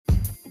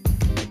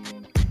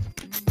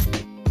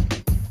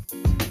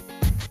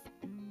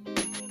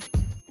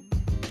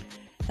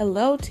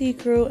Hello, T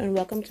Crew, and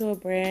welcome to a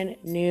brand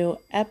new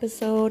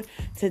episode.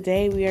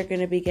 Today, we are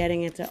going to be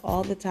getting into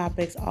all the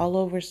topics all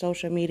over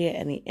social media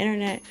and the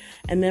internet,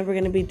 and then we're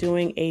going to be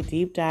doing a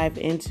deep dive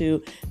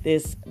into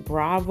this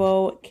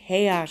Bravo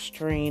chaos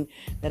train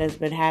that has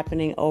been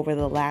happening over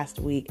the last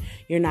week.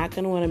 You're not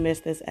going to want to miss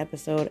this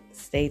episode.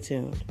 Stay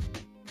tuned.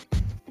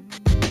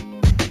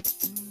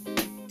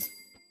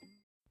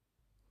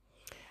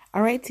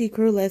 All right, T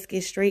Crew, let's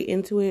get straight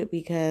into it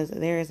because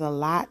there is a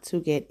lot to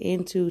get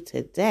into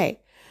today.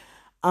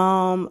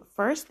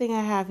 First thing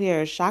I have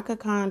here is Chaka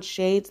Khan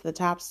shades the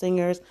top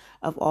singers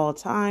of all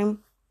time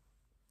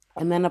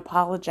and then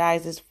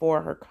apologizes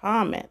for her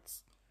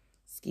comments.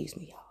 Excuse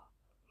me,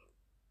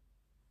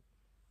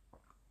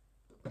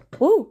 y'all.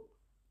 Woo!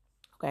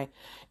 Okay,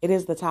 it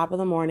is the top of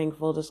the morning,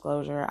 full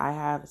disclosure. I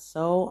have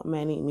so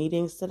many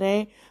meetings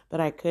today, but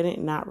I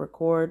couldn't not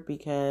record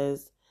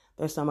because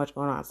there's so much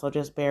going on, so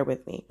just bear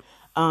with me.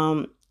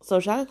 So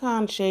Chaka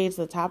Khan shades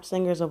the top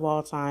singers of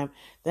all time,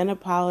 then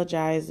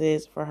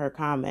apologizes for her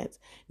comments.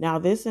 Now,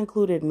 this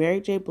included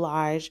Mary J.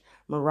 Blige,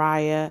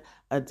 Mariah,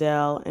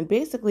 Adele, and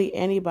basically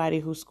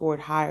anybody who scored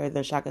higher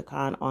than Chaka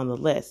Khan on the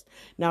list.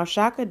 Now,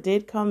 Chaka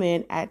did come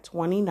in at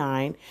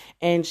 29,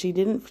 and she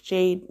didn't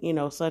shade,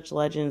 such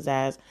legends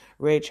as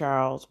Ray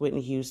Charles,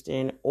 Whitney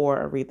Houston,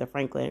 or Aretha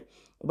Franklin.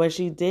 But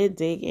she did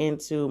dig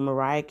into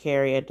Mariah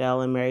Carey,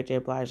 Adele, and Mary J.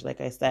 Blige, like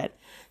I said.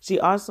 She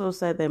also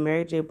said that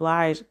Mary J.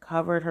 Blige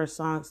covered her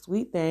song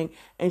Sweet Thing,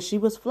 and she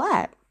was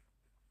flat.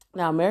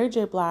 Now, Mary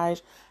J.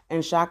 Blige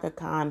and Chaka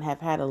Khan have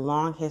had a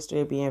long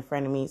history of being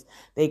frenemies.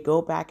 They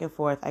go back and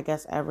forth, I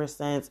guess, ever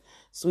since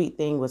Sweet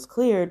Thing was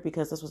cleared,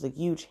 because this was a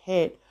huge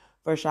hit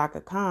for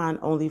Chaka Khan,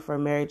 only for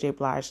Mary J.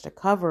 Blige to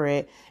cover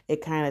it.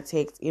 It kind of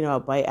takes, a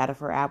bite out of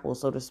her apple,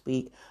 so to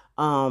speak.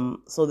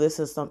 So this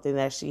is something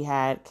that she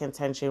had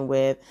contention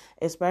with,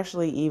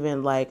 especially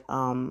even like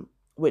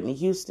Whitney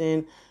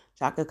Houston.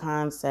 Chaka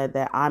Khan said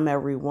that I'm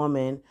Every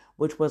Woman,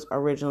 which was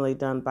originally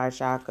done by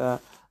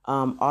Chaka,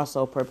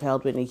 also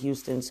propelled Whitney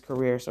Houston's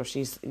career. So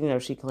she's,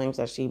 she claims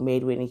that she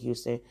made Whitney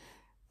Houston.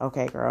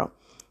 Okay, girl.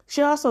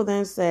 She also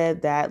then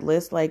said that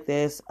lists like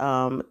this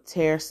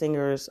tear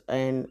singers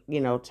and,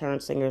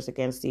 turn singers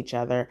against each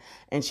other.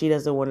 And she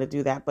doesn't want to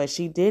do that. But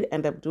she did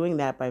end up doing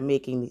that by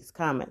making these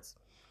comments.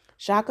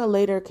 Chaka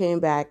later came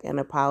back and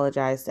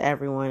apologized to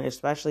everyone,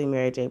 especially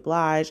Mary J.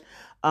 Blige,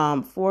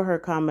 for her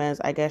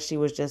comments. I guess she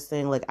was just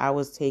saying, like, I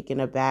was taken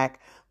aback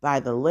by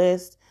the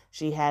list.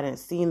 She hadn't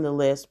seen the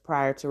list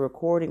prior to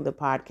recording the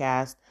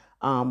podcast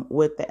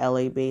with the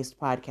LA-based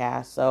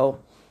podcast. So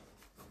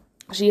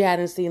she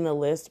hadn't seen the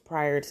list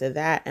prior to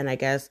that, and I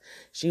guess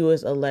she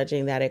was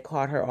alleging that it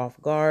caught her off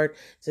guard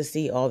to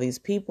see all these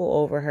people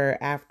over her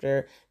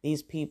after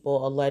these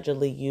people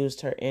allegedly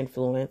used her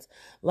influence.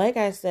 Like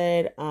I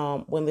said,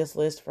 when this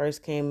list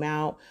first came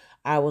out,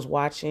 I was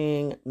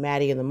watching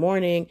Maddie in the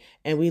Morning,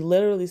 and we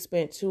literally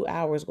spent 2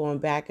 hours going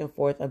back and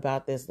forth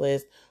about this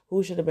list,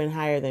 who should have been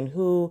higher than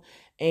who.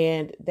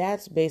 And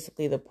that's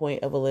basically the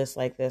point of a list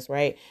like this,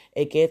 right?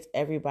 It gets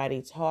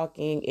everybody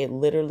talking. It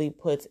literally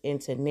puts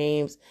into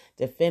names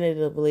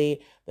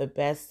definitively the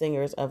best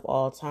singers of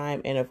all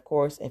time. And of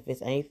course, if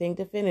it's anything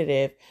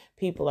definitive,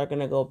 people are going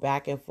to go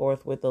back and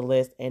forth with the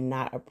list and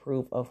not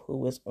approve of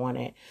who is on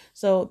it.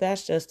 So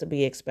that's just to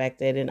be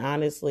expected. And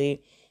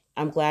honestly,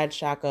 I'm glad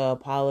Chaka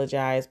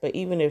apologized, but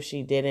even if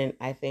she didn't,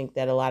 I think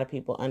that a lot of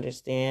people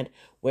understand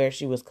where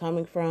she was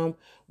coming from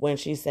when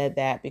she said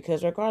that,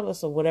 because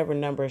regardless of whatever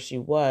number she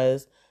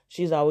was,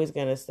 she's always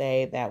going to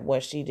say that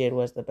what she did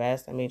was the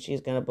best. I mean,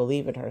 she's going to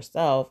believe it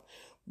herself,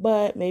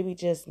 but maybe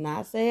just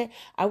not say it.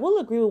 I will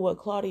agree with what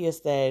Claudia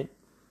said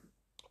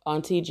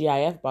on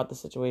TGIF about the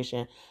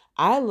situation.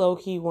 I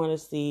low-key want to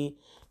see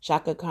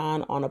Chaka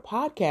Khan on a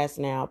podcast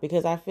now,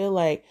 because I feel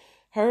like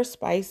her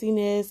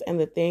spiciness and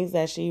the things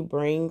that she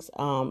brings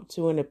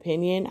to an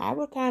opinion, I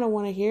would kind of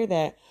want to hear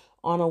that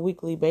on a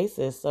weekly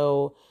basis.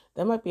 So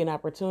that might be an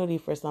opportunity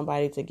for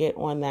somebody to get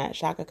on that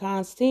Chaka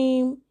Khan's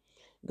team.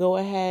 Go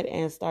ahead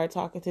and start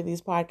talking to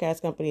these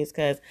podcast companies,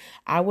 because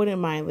I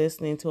wouldn't mind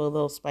listening to a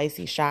little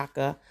spicy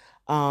Chaka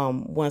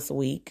once a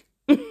week.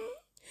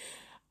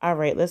 All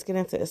right, let's get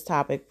into this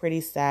topic. Pretty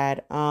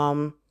sad.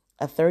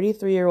 A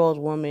 33-year-old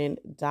woman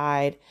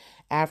died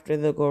after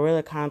the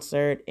Glorilla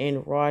concert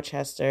in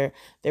Rochester.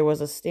 There was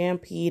a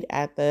stampede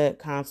at the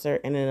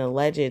concert and an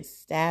alleged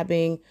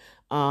stabbing,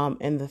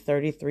 and the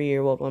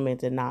 33-year-old woman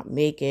did not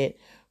make it.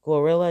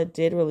 Glorilla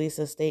did release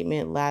a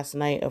statement last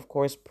night, of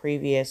course,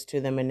 previous to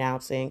them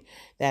announcing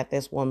that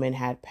this woman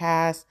had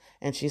passed,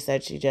 and she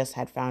said she just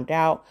had found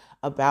out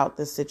about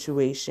the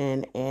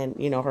situation, and,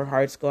 her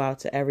hearts go out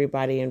to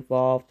everybody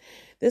involved.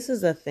 This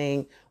is a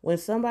thing. When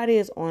somebody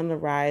is on the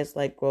rise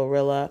like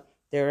Glorilla,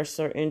 There are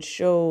certain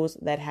shows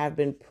that have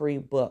been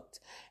pre-booked.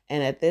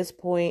 And at this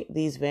point,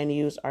 these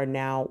venues are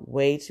now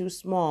way too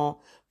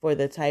small for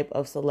the type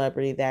of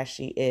celebrity that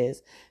she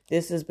is.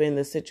 This has been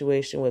the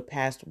situation with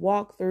past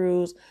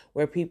walkthroughs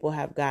where people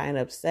have gotten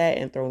upset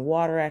and thrown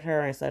water at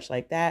her and such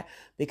like that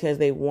because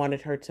they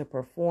wanted her to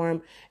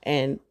perform.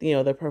 And,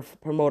 the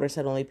promoters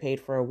had only paid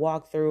for a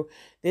walkthrough.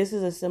 This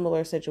is a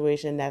similar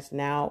situation that's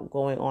now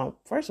going on.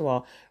 First of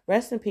all,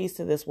 rest in peace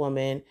to this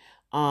woman,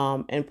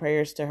 and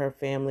prayers to her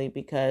family,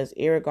 because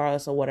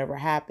irregardless of whatever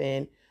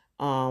happened,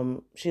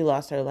 she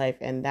lost her life,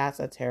 and that's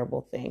a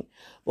terrible thing.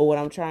 But what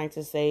I'm trying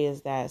to say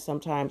is that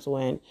sometimes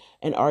when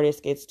an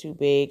artist gets too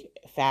big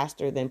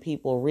faster than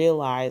people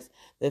realize,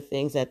 the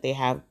things that they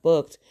have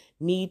booked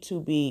need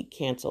to be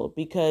canceled,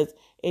 because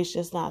it's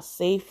just not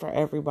safe for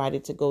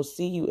everybody to go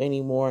see you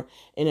anymore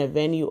in a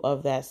venue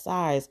of that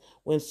size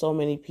when so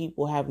many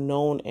people have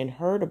known and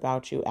heard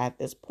about you at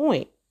this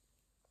point.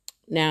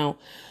 Now,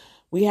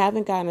 we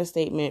haven't gotten a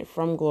statement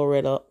from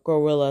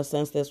Glorilla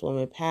since this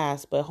woman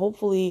passed, but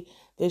hopefully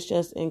this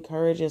just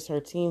encourages her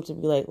team to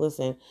be like,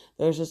 listen,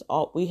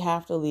 we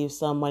have to leave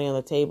some money on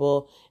the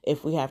table.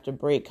 If we have to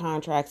break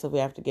contracts, if we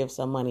have to give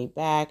some money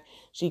back,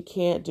 she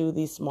can't do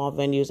these small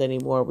venues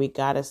anymore. We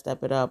got to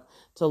step it up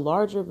to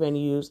larger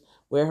venues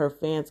where her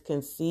fans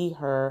can see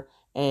her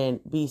and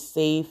be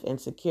safe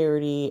and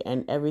security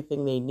and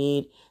everything they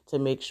need to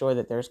make sure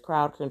that there's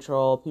crowd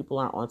control. People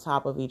aren't on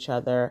top of each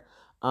other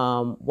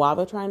while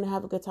they're trying to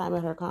have a good time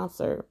at her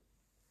concert.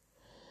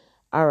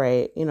 All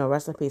right.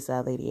 Rest in peace,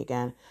 that lady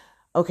again.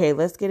 Okay,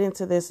 let's get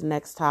into this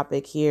next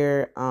topic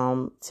here.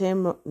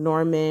 Tim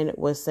Norman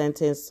was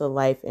sentenced to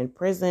life in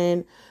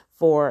prison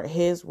for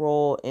his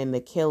role in the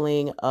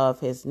killing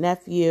of his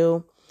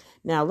nephew.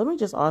 Now, let me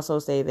just also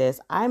say this.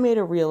 I made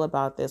a reel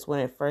about this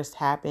when it first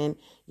happened.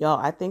 Y'all,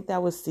 I think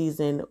that was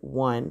season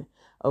 1.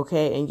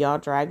 Okay, and y'all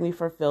dragged me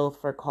for filth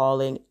for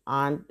calling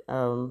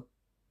Andre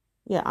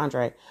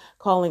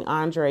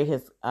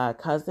his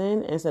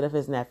cousin instead of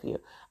his nephew.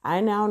 I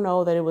now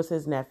know that it was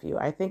his nephew.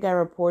 I think I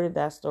reported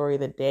that story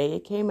the day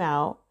it came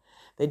out,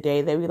 the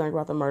day that we learned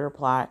about the murder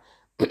plot.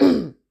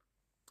 And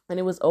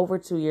it was over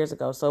 2 years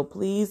ago. So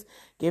please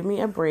give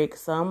me a break.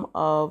 Some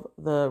of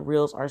the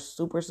reels are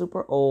super,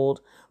 super old,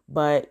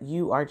 but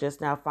you are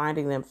just now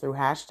finding them through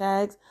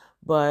hashtags.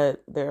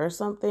 But there are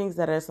some things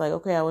that it's like,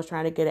 okay, I was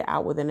trying to get it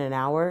out within an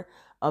hour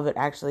of it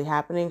actually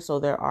happening. So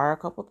there are a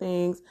couple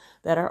things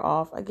that are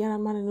off. Again,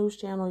 I'm on a news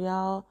channel,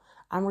 y'all.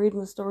 I'm reading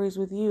the stories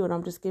with you and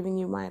I'm just giving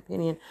you my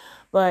opinion.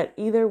 But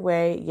either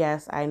way,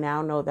 yes, I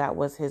now know that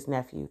was his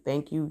nephew.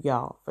 Thank you,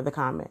 y'all, for the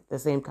comment, the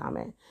same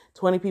comment.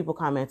 20 people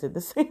commented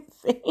the same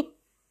thing.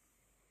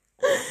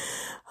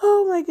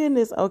 Oh my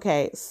goodness.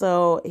 Okay.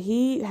 So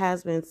he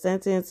has been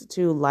sentenced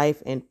to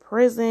life in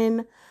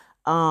prison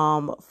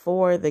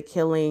for the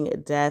killing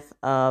death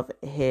of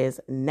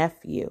his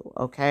nephew.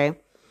 Okay.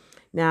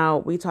 Now,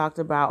 we talked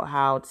about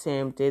how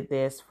Tim did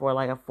this for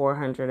like a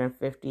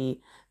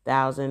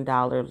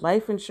 $450,000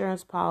 life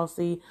insurance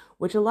policy,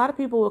 which a lot of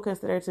people will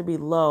consider to be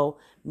low,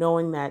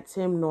 knowing that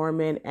Tim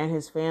Norman and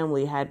his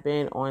family had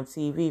been on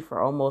TV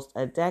for almost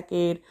a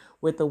decade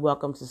with the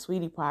Welcome to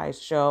Sweetie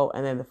Pie's show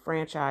and then the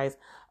franchise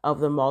of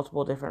the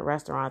multiple different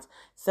restaurants.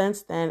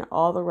 Since then,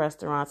 all the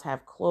restaurants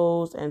have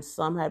closed and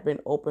some had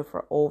been open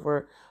for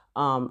over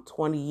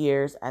 20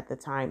 years at the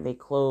time they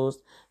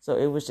closed. So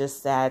it was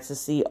just sad to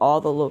see all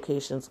the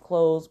locations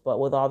closed. But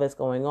with all this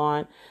going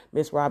on,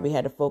 Miss Robbie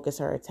had to focus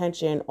her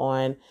attention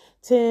on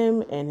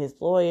Tim and his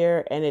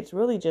lawyer, and it's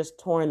really just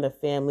torn the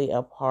family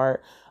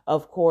apart.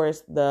 Of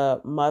course,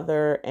 the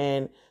mother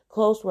and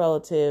close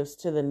relatives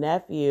to the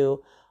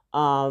nephew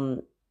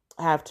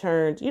have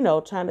turned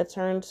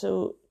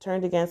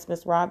against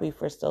Miss Robbie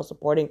for still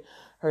supporting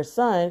her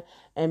son.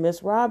 And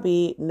Miss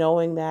Robbie,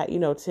 knowing that,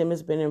 Tim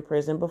has been in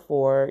prison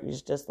before,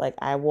 is just like,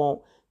 I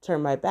won't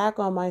turn my back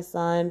on my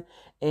son.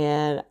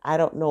 And I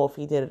don't know if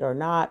he did it or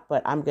not,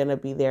 but I'm going to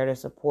be there to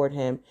support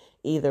him.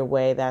 Either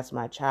way, that's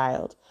my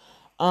child.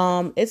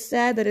 It's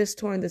sad that it's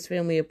torn this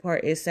family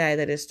apart. It's sad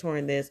that it's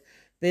torn this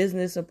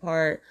business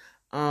apart.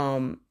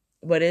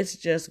 But it's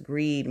just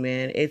greed,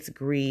 man. It's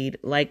greed.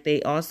 Like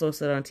they also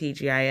said on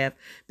TGIF,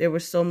 there were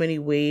so many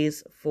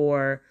ways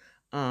for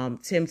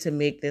Tim to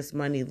make this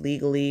money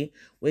legally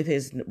with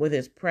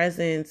his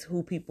presence,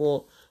 who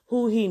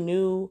he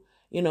knew.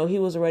 He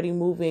was already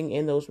moving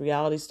in those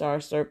reality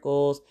star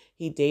circles.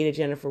 He dated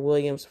Jennifer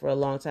Williams for a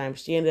long time.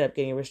 She ended up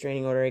getting a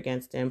restraining order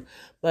against him.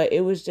 But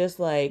it was just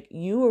like,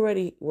 you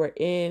already were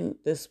in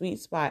the sweet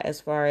spot as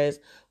far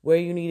as where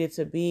you needed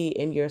to be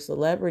in your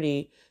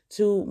celebrity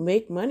to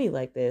make money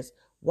like this.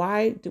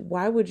 Why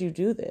would you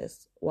do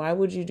this? Why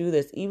would you do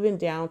this? Even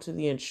down to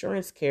the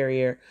insurance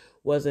carrier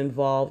was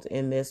involved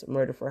in this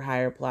murder for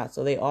hire plot.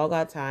 So they all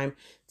got time.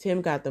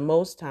 Tim got the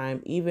most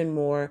time, even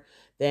more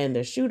than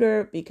the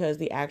shooter, because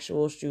the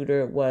actual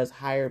shooter was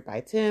hired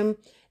by Tim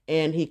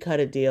and he cut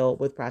a deal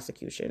with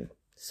prosecution.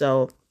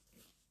 So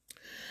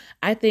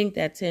I think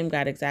that Tim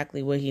got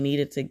exactly what he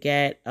needed to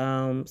get.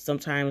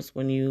 Sometimes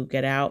when you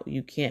get out,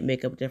 you can't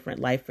make a different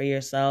life for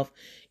yourself.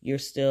 You're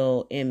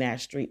still in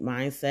that street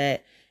mindset.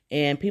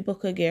 and people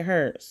could get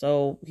hurt.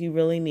 So he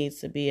really needs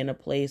to be in a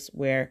place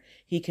where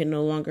he can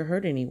no longer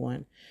hurt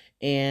anyone.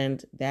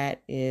 And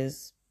that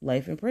is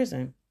life in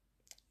prison.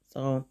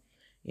 So,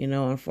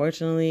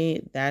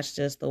 unfortunately, that's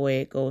just the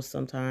way it goes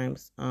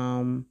sometimes.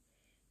 And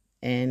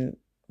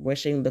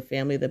wishing the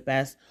family the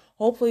best.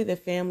 Hopefully the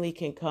family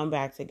can come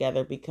back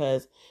together,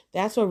 because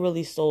that's what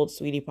really sold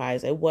Sweetie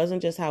Pies. It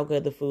wasn't just how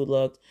good the food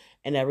looked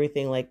and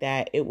everything like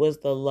that. It was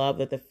the love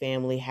that the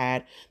family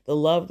had, the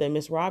love that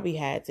Miss Robbie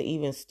had to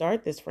even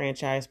start this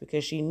franchise,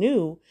 because she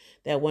knew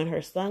that when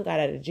her son got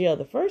out of jail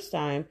the first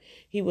time,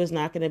 he was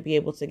not going to be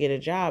able to get a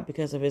job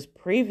because of his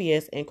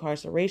previous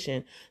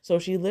incarceration. So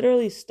she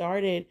literally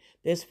started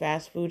this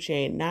fast food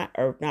chain,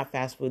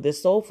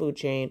 this soul food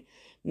chain,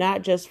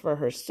 not just for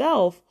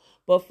herself,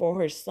 but for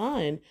her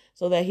son,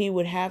 so that he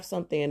would have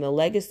something and a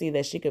legacy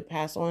that she could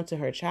pass on to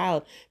her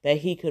child, that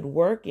he could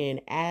work in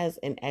as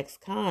an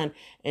ex-con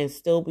and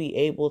still be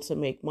able to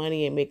make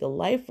money and make a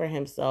life for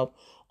himself,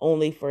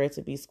 only for it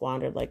to be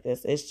squandered like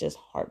this. It's just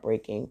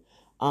heartbreaking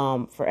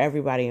for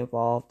everybody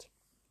involved.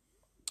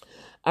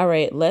 All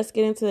right, let's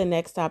get into the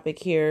next topic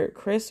here.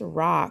 Chris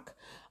Rock,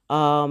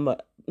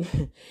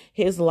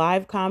 his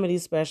live comedy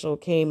special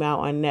came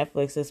out on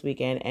Netflix this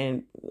weekend,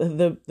 and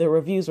the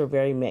reviews were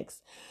very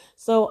mixed.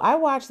 So I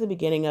watched the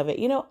beginning of it.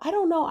 I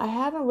don't know. I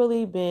haven't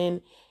really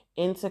been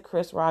into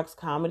Chris Rock's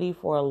comedy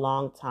for a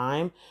long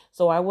time,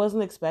 so I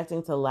wasn't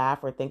expecting to laugh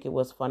or think it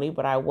was funny,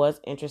 but I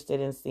was interested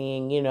in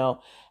seeing,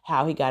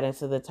 how he got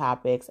into the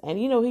topics. And,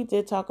 he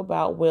did talk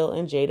about Will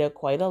and Jada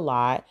quite a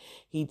lot.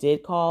 He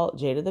did call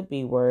Jada the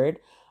B word.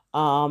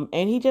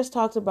 And he just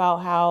talked about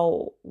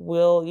how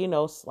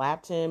Will,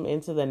 slapped him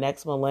into the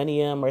next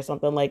millennium or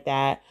something like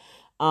that.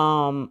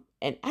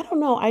 And I don't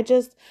know. I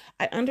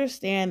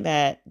understand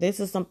that this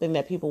is something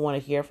that people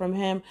want to hear from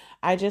him.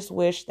 I just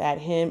wish that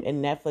him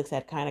and Netflix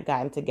had kind of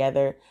gotten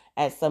together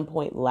at some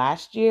point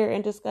last year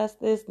and discussed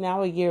this.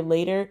 Now, a year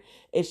later,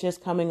 it's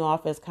just coming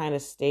off as kind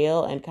of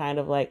stale and kind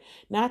of like,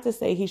 not to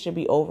say he should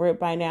be over it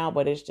by now,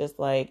 but it's just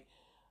like,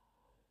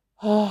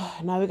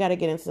 now we got to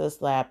get into the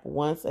slap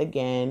once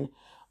again.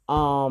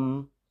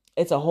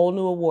 It's a whole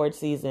new award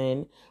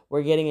season.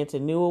 We're getting into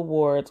new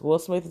awards. Will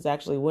Smith is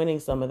actually winning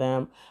some of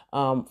them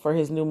for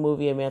his new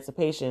movie,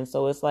 Emancipation.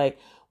 So it's like,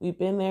 we've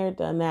been there,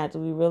 done that. Do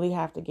we really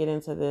have to get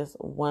into this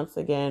once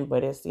again?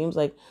 But it seems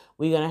like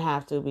we're going to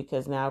have to,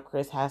 because now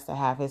Chris has to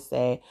have his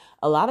say.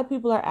 A lot of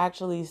people are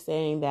actually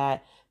saying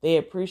that they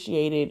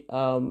appreciated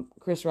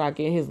Chris Rock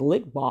getting his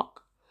lick back,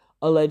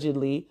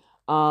 allegedly,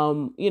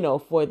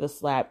 for the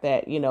slap,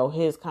 that,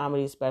 his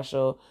comedy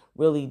special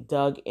really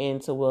dug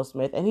into Will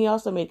Smith. And he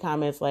also made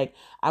comments like,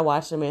 I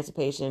watched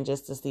Emancipation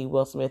just to see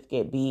Will Smith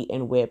get beat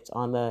and whipped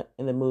in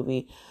the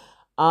movie.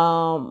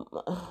 Lord,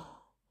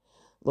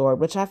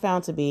 which I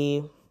found to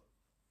be,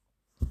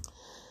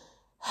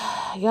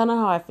 y'all know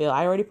how I feel.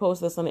 I already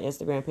posted this on the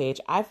Instagram page.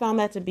 I found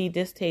that to be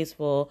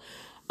distasteful,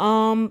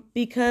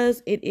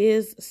 because it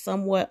is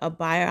somewhat a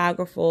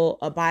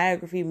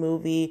biography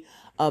movie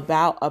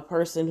about a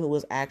person who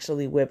was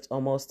actually whipped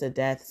almost to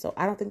death. So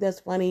I don't think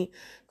that's funny,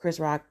 Chris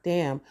Rock,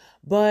 damn.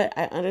 But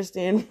I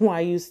understand why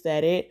you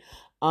said it,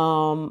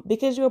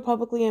 because you were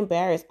publicly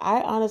embarrassed.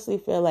 I honestly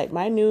feel like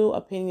my new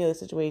opinion of the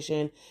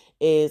situation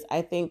is,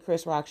 I think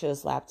Chris Rock should have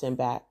slapped him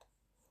back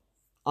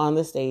on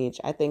the stage.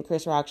 I think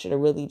Chris Rock should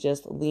have really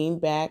just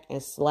leaned back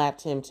and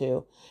slapped him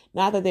too.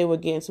 Not that they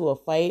would get into a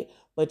fight,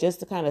 but just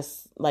to kind of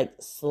like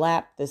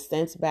slap the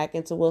sense back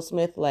into Will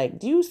Smith. Like,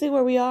 do you see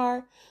where we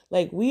are?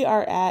 Like, we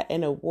are at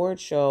an award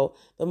show,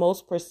 the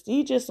most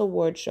prestigious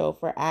award show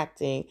for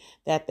acting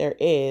that there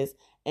is.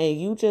 And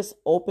you just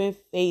open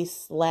hand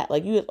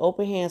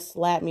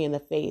slap me in the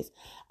face.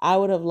 I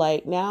would have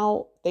liked,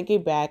 now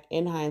thinking back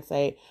in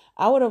hindsight,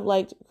 I would have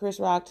liked Chris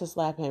Rock to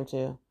slap him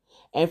too.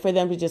 And for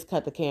them to just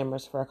cut the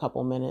cameras for a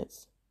couple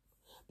minutes.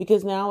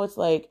 Because now it's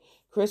like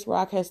Chris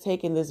Rock has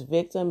taken this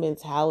victim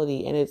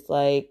mentality, and it's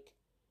like,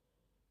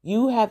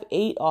 you have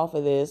ate off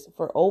of this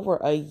for over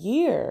a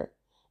year.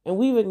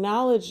 And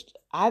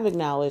I've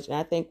acknowledged, and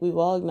I think we've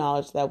all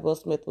acknowledged that Will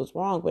Smith was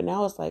wrong. But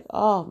now it's like,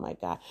 oh my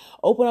God,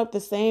 open up the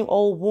same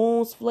old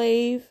wounds,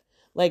 Flav.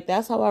 Like,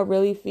 that's how I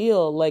really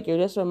feel. Like, you're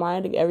just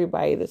reminding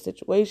everybody the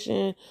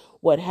situation,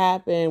 what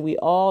happened. We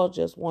all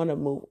just want to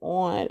move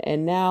on.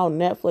 And now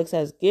Netflix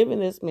has given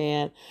this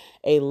man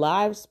a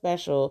live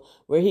special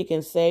where he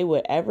can say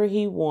whatever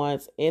he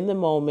wants in the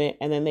moment.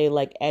 And then they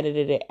like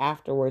edited it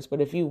afterwards.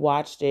 But if you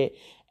watched it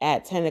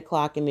at 10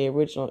 o'clock in the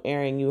original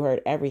airing, you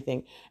heard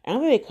everything. I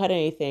don't think they cut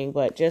anything,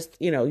 but just,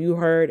 you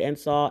heard and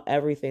saw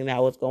everything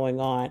that was going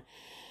on.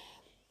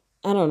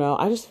 I don't know.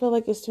 I just feel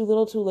like it's too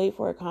little too late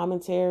for a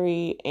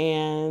commentary.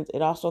 And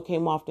it also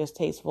came off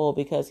distasteful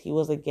because he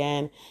was,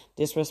 again,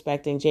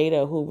 disrespecting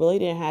Jada, who really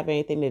didn't have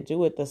anything to do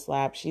with the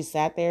slap. She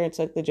sat there and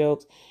took the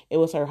jokes. It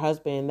was her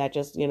husband that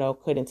just,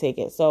 couldn't take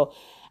it. So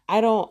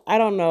I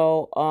don't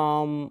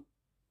know.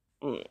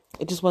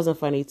 it just wasn't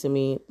funny to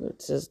me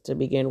just to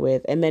begin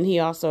with. And then he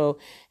also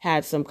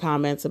had some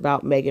comments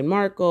about Meghan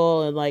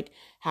Markle and like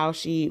how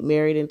she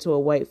married into a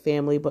white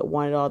family but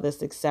wanted all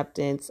this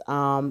acceptance,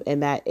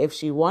 and that if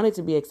she wanted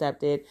to be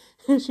accepted,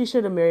 she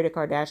should have married a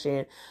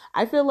Kardashian.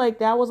 I feel like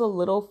that was a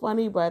little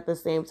funny, but at the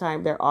same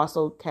time, they're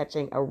also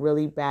catching a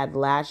really bad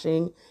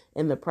lashing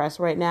in the press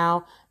right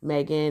now,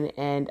 Meghan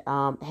and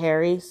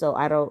Harry. So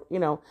I don't,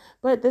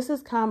 but this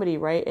is comedy,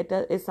 right?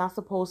 It's not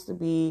supposed to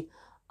be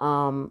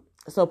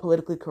so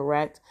politically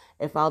correct.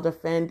 If I'll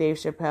defend Dave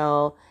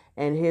Chappelle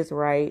and his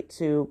right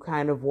to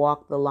kind of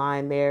walk the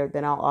line there,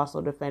 then I'll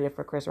also defend it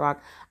for Chris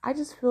Rock. I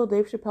just feel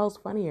Dave Chappelle's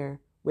funnier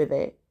with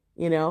it,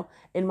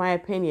 in my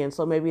opinion.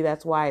 So maybe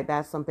that's why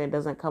that's something that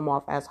doesn't come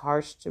off as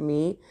harsh to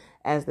me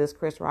as this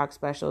Chris Rock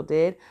special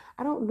did.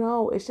 I don't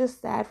know. It's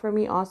just sad for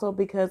me also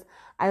because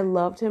I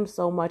loved him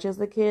so much as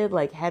a kid,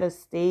 like Head of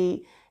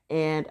State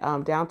and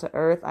Down to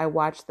Earth. I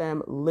watched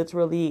them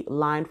literally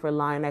line for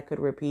line. I could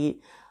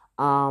repeat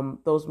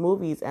those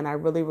movies, and I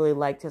really, really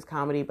liked his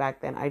comedy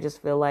back then. I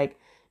just feel like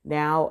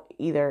now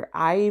either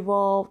I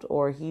evolved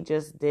or he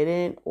just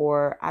didn't,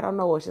 or I don't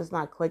know, it's just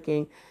not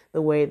clicking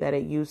the way that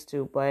it used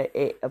to. But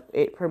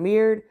it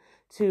premiered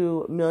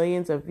to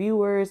millions of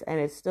viewers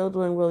and it's still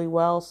doing really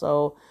well.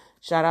 So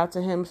shout out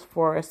to him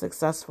for a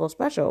successful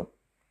special.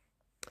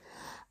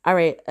 All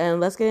right,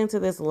 and let's get into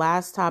this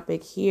last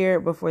topic here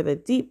before the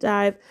deep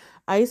dive.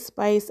 Ice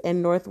Spice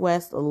and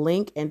Northwest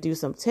link and do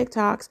some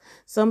TikToks.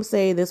 Some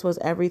say this was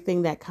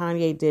everything that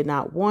Kanye did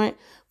not want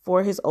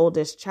for his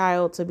oldest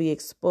child to be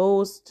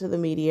exposed to the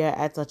media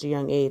at such a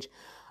young age.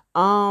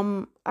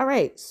 All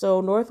right. So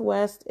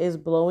Northwest is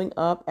blowing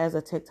up as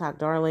a TikTok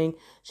darling.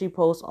 She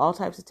posts all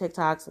types of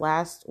TikToks.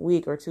 Last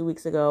week or 2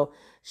 weeks ago,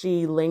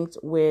 she linked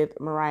with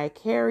Mariah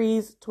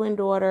Carey's twin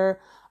daughter,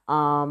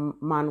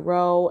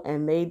 Monroe,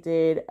 and they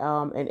did,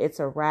 and It's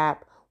a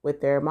Wrap with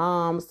their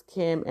moms.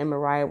 Kim and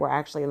Mariah were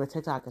actually in the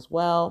TikTok as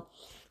well.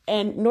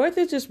 And North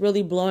is just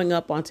really blowing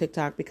up on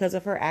TikTok because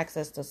of her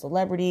access to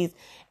celebrities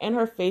and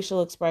her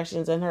facial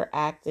expressions and her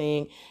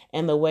acting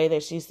and the way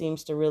that she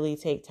seems to really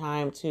take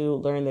time to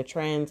learn the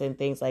trends and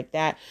things like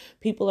that.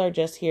 People are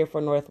just here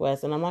for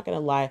Northwest. And I'm not going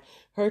to lie,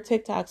 her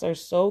TikToks are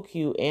so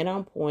cute and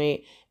on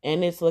point,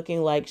 and it's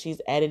looking like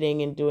she's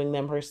editing and doing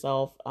them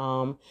herself.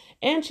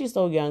 And she's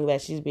so young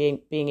that she's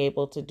being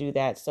able to do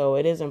that. So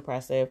it is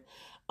impressive.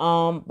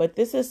 But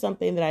this is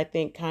something that I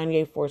think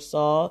Kanye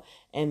foresaw,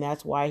 and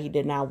that's why he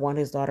did not want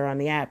his daughter on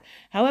the app.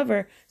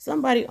 However,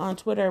 somebody on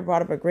Twitter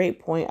brought up a great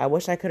point. I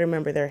wish I could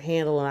remember their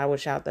handle and I would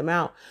shout them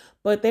out.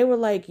 But they were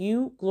like,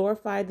 you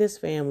glorified this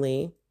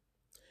family.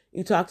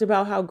 You talked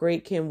about how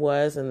great Kim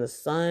was and the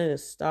sun and the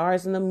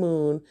stars and the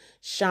moon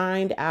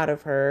shined out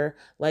of her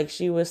like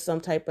she was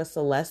some type of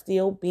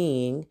celestial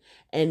being.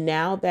 And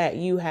now that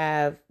you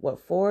have,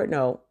 four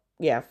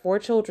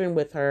children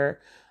with her,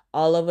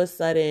 all of a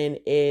sudden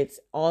it's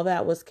all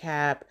that was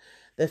cap.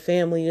 The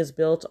family is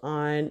built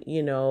on,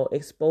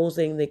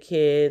 exposing the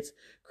kids.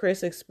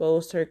 Chris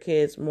exposed her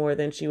kids more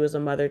than she was a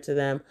mother to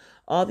them.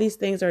 All these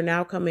things are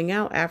now coming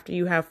out after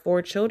you have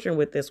 4 children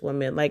with this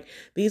woman. Like,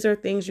 these are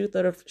things you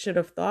should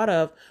have thought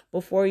of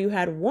before you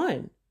had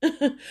 1.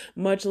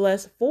 Much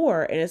less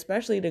 4, and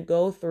especially to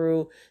go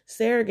through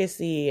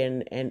surrogacy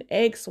and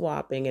egg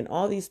swapping and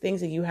all these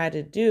things that you had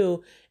to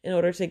do in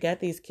order to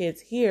get these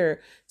kids here,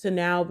 to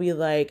now be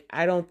like,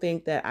 I don't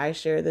think that I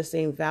share the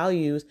same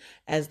values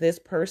as this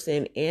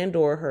person and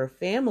or her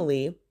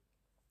family.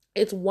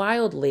 It's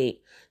wild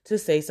late to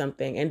say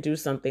something and do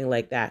something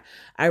like that.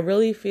 I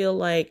really feel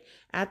like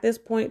at this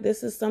point,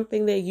 this is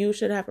something that you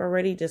should have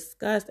already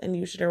discussed, and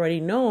you should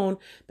already known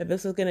that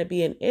this was going to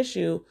be an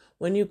issue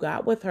when you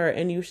got with her,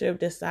 and you should have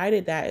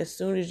decided that as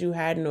soon as you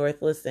had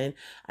North. Listen,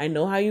 I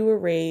know how you were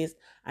raised.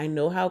 I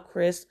know how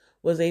Chris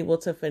was able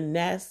to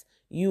finesse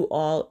you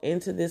all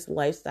into this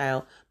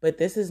lifestyle, but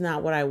this is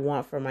not what I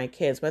want for my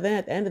kids. But then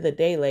at the end of the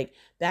day, like,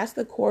 that's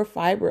the core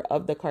fiber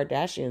of the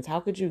Kardashians.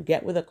 How could you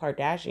get with a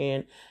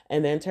Kardashian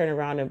and then turn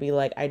around and be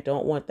like, I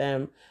don't want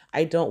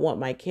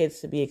my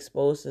kids to be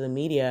exposed to the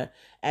media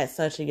at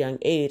such a young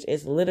age?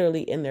 It's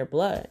literally in their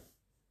blood.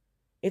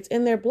 It's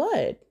in their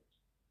blood.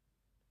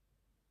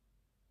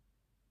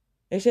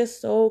 It's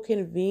just so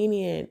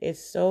convenient.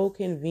 It's so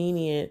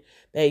convenient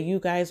that you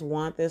guys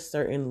want this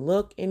certain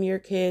look in your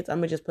kids. I'm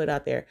going to just put it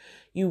out there.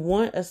 You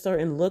want a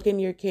certain look in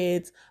your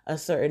kids, a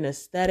certain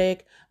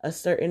aesthetic, a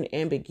certain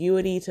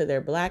ambiguity to their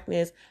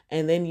blackness.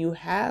 And then you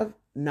have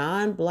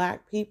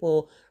non-black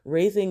people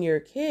raising your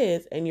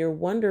kids, and you're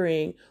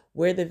wondering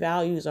where the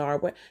values are.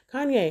 But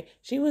Kanye,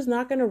 she was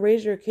not going to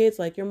raise your kids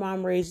like your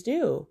mom raised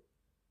you.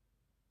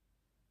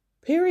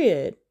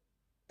 Period.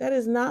 That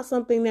is not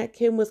something that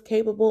Kim was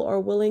capable or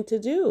willing to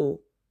do.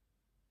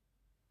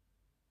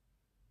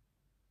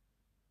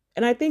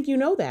 And I think you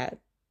know that.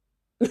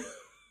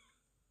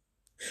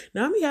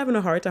 Now I'm having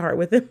a heart-to-heart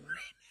with him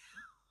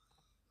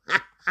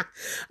right now.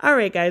 All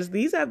right, guys.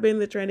 These have been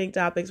the trending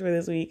topics for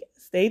this week.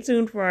 Stay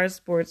tuned for our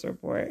sports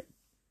report.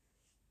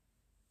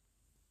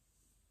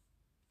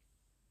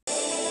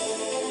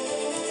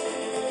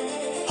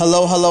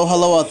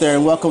 Hello out there,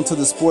 and welcome to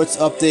the Sports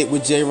Update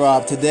with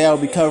J-Rob. Today I'll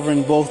be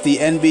covering both the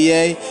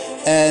NBA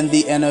and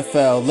the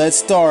NFL. Let's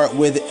start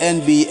with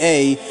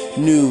NBA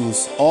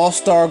news.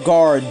 All-star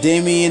guard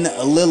Damian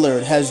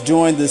Lillard has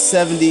joined the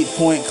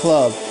 70-point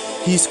club.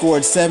 He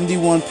scored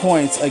 71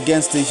 points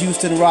against the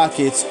Houston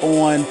Rockets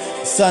on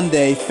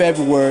Sunday,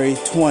 February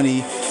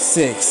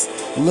 26.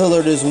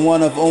 Lillard is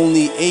one of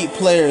only 8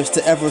 players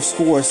to ever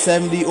score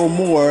 70 or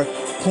more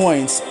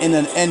points in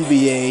an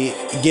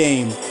NBA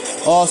game.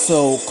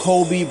 Also,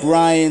 Kobe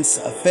Bryant's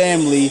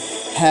family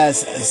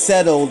has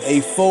settled a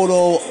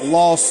photo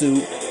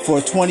lawsuit for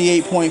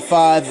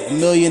 $28.5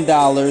 million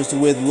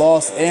with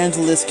Los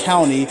Angeles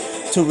County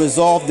to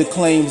resolve the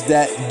claims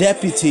that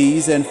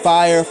deputies and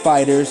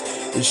firefighters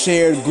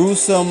shared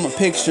gruesome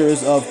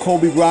pictures of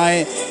Kobe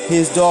Bryant,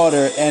 his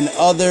daughter, and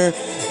other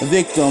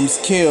victims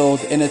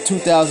killed in a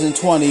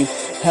 2020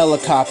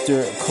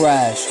 helicopter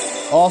crash.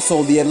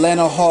 Also, the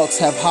Atlanta Hawks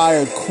have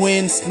hired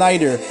Quinn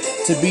Snyder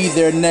to be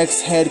their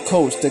next head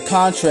coach. The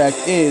contract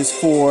is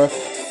for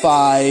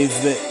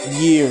 5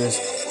 years.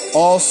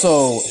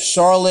 Also,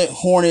 Charlotte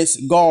Hornets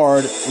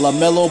guard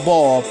LaMelo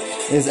Ball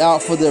is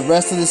out for the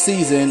rest of the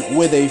season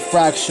with a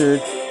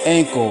fractured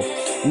ankle.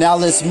 Now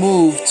let's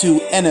move to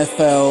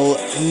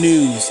NFL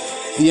news.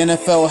 The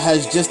NFL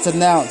has just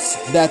announced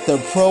that the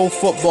Pro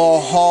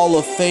Football Hall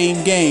of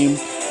Fame game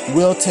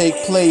will take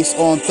place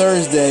on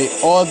Thursday,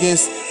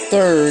 August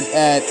 3rd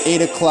at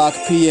 8 o'clock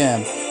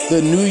p.m. The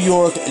New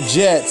York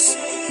Jets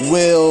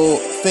will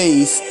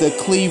face the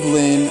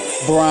Cleveland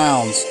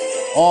Browns.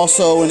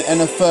 Also in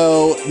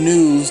NFL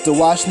news, the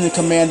Washington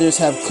Commanders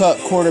have cut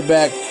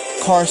quarterback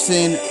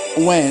Carson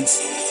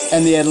Wentz,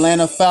 and the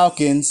Atlanta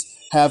Falcons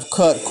have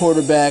cut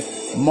quarterback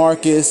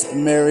Marcus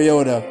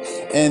Mariota.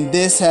 And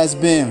this has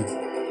been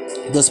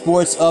the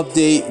Sports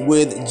Update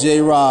with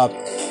J-Rob.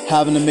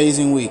 Have an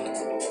amazing week.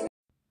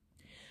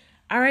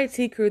 All right,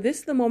 T-Crew, this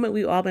is the moment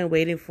we've all been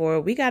waiting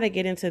for. We got to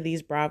get into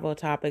these Bravo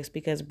topics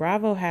because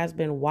Bravo has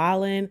been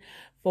wilding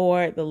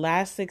for the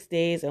last 6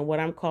 days and what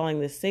I'm calling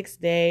the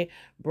 6-day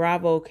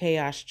Bravo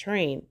chaos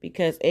train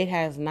because it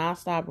has not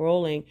stopped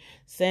rolling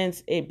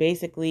since it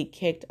basically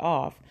kicked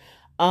off.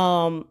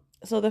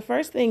 So the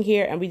first thing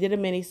here, and we did a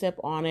mini sip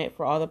on it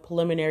for all the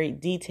preliminary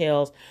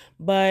details,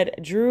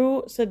 but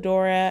Drew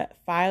Sidora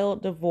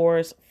filed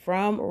divorce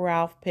from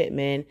Ralph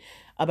Pittman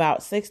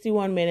about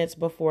 61 minutes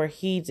before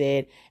he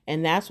did,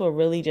 and that's what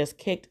really just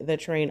kicked the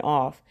train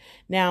off.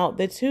 Now,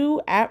 the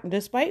two,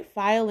 despite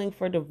filing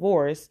for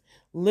divorce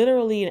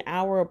literally an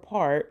hour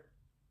apart,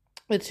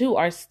 the two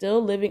are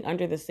still living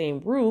under the same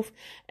roof,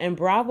 and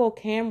Bravo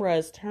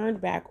cameras turned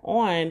back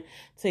on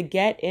to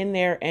get in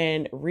there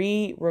and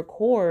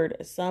re-record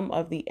some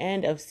of the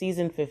end of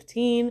season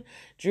 15.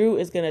 Drew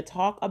is going to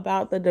talk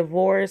about the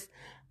divorce.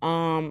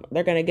 They're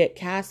going to get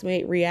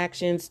castmate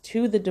reactions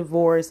to the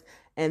divorce,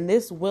 and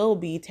this will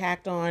be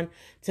tacked on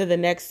to the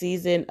next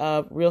season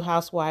of Real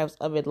Housewives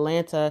of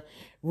Atlanta,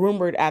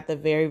 rumored at the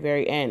very,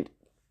 very end.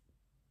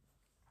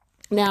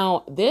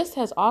 Now, this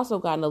has also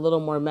gotten a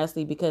little more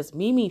messy because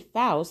Mimi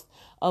Faust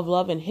of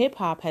Love and Hip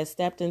Hop has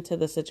stepped into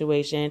the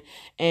situation,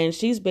 and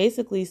she's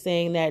basically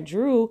saying that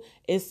Drew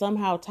is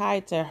somehow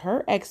tied to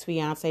her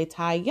ex-fiance,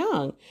 Ty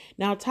Young.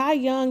 Now, Ty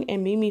Young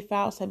and Mimi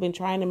Faust have been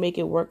trying to make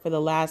it work for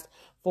the last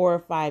 4 or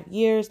 5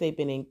 years. They've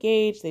been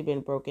engaged, they've been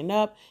broken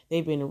up,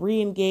 they've been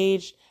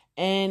re-engaged,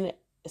 and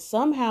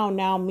somehow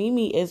now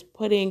Mimi is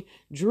putting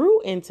Drew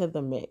into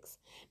the mix.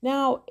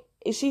 Now,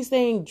 is she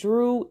saying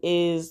Drew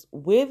is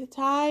with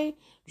Ty?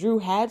 Drew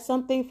had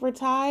something for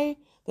Ty?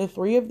 The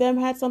three of them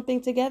had something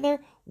together?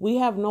 We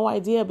have no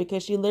idea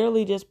because she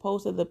literally just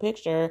posted the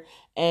picture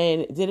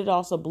and did it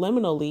all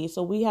subliminally.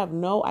 So we have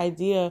no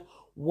idea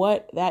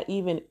what that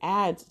even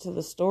adds to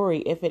the story,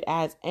 if it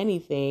adds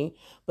anything.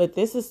 But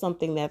this is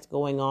something that's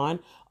going on.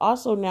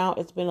 Also, now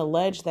it's been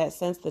alleged that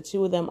since the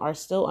two of them are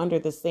still under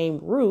the same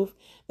roof,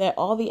 that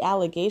all the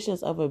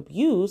allegations of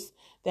abuse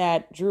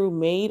that Drew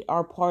made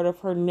are part of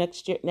her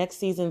next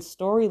season's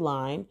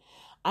storyline.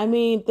 I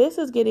mean, this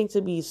is getting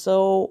to be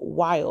so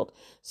wild.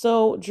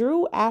 So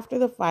Drew, after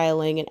the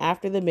filing and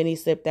after the mini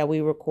sip that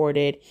we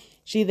recorded,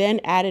 she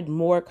then added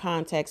more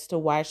context to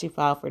why she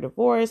filed for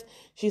divorce.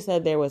 She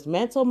said there was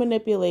mental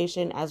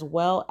manipulation as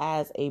well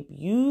as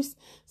abuse.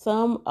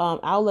 Some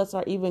outlets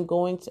are even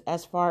going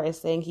as far as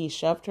saying he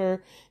shoved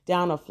her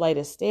down a flight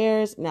of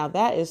stairs. Now,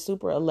 that is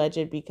super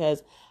alleged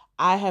because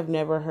I have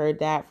never heard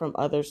that from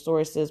other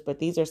sources, but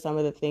these are some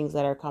of the things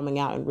that are coming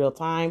out in real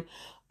time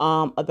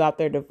about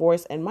their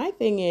divorce. And my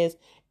thing is,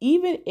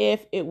 even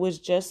if it was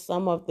just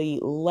some of the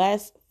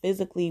less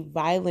physically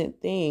violent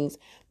things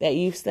that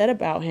you've said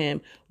about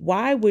him,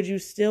 why would you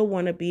still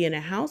want to be in a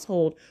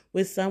household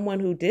with someone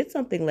who did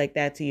something like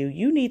that to you?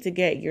 You need to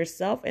get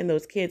yourself and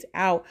those kids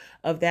out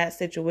of that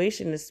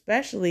situation,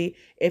 especially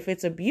if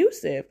it's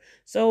abusive.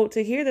 So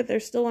to hear that they're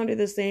still under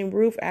the same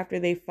roof after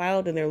they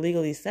filed and they're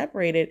legally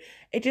separated,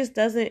 it just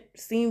doesn't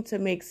seem to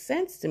make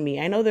sense to me.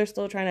 I know they're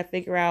still trying to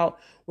figure out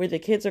where the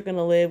kids are going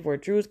to live, where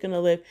Drew's going to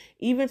live,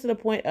 even to the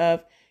point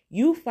of,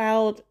 you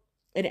filed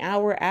an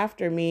hour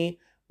after me.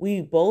 We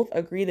both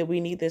agree that we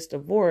need this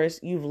divorce.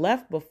 You've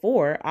left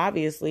before,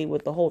 obviously,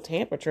 with the whole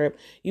Tampa trip.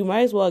 You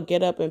might as well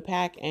get up and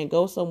pack and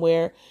go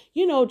somewhere,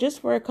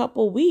 just for a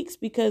couple weeks,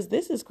 because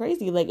this is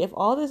crazy. Like, if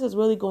all this is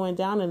really going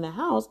down in the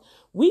house,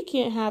 we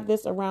can't have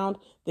this around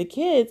the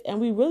kids, and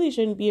we really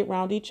shouldn't be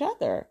around each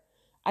other.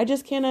 I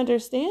just can't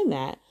understand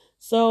that.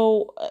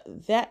 So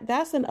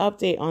that's an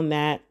update on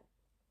that.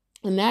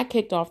 And that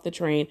kicked off the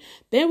train.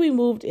 Then we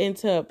moved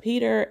into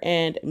Peter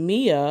and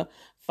Mia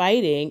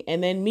fighting,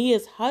 and then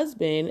Mia's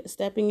husband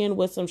stepping in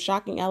with some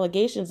shocking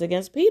allegations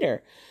against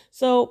Peter.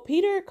 So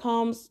Peter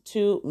comes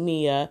to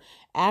Mia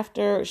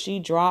after she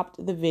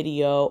dropped the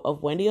video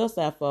of Wendy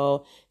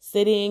Osefo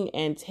sitting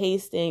and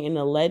tasting an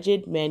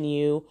alleged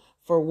menu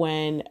for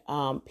when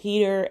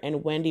Peter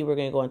and Wendy were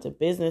going to go into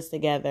business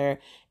together.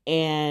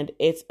 And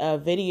it's a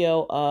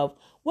video of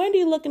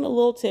Wendy looking a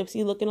little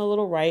tipsy, looking a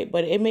little right,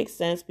 but it makes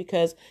sense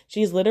because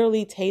she's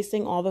literally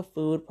tasting all the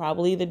food,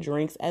 probably the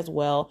drinks as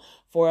well,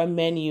 for a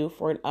menu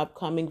for an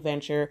upcoming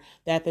venture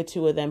that the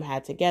two of them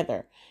had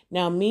together.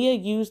 Now, Mia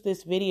used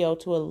this video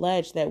to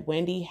allege that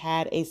Wendy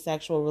had a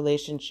sexual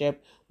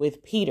relationship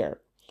with Peter.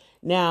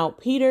 Now,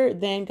 Peter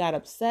then got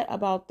upset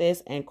about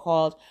this and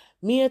called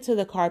Mia to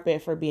the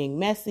carpet for being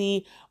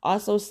messy,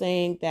 also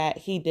saying that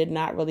he did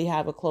not really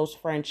have a close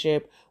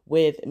friendship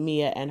with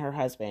Mia and her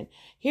husband.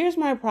 Here's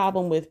my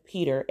problem with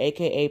Peter,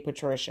 aka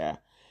Patricia.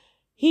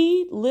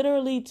 He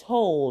literally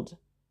told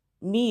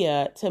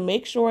Mia to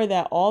make sure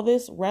that all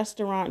this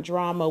restaurant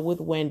drama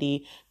with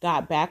Wendy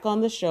got back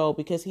on the show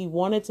because he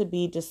wanted to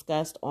be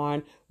discussed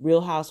on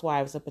Real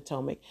Housewives of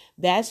Potomac.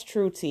 That's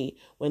true tea.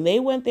 When they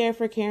went there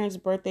for Karen's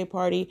birthday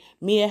party,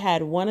 Mia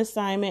had one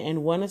assignment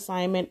and one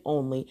assignment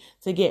only: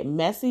 to get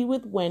messy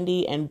with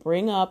Wendy and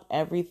bring up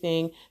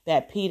everything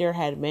that Peter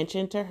had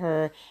mentioned to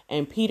her,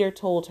 and Peter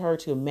told her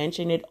to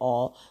mention it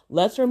all.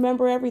 Let's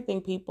remember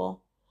everything,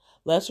 people.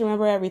 Let's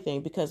remember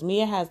everything, because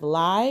Mia has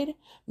lied.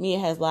 Mia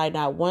has lied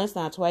not once,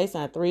 not twice,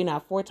 not three,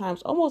 not four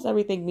times. Almost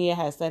everything Mia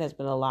has said has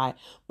been a lie.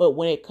 But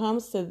when it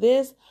comes to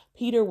this,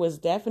 Peter was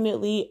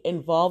definitely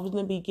involved in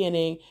the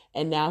beginning,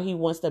 and now he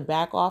wants to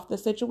back off the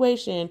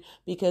situation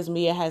because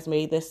Mia has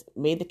made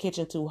the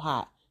kitchen too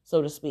hot,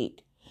 so to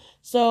speak.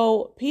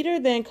 So Peter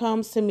then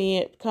comes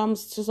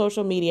to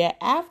social media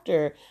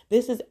after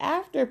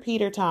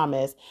Peter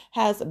Thomas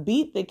has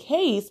beat the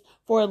case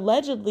for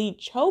allegedly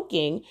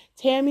choking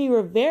Tammy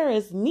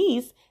Rivera's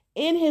niece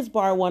in his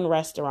Bar One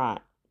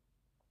restaurant.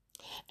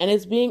 And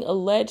it's being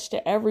alleged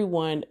to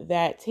everyone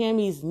that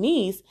Tammy's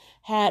niece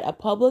had a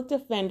public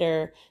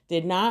defender,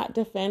 did not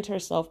defend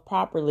herself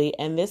properly,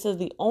 and this is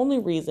the only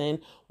reason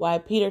why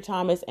Peter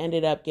Thomas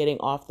ended up getting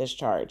off this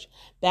charge.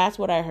 That's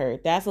what I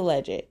heard. That's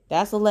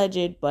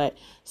alleged, but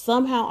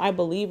somehow I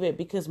believe it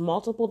because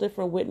multiple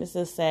different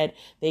witnesses said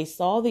they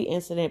saw the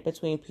incident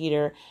between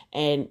Peter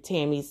and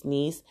Tammy's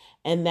niece,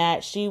 and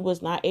that she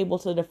was not able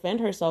to defend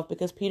herself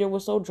because Peter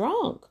was so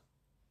drunk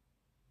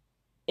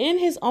in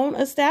his own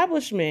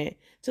establishment,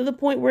 to the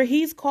point where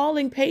he's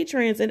calling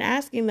patrons and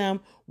asking them,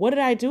 what did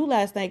I do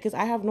last night? Because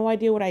I have no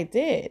idea what I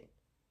did.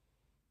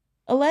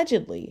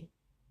 Allegedly.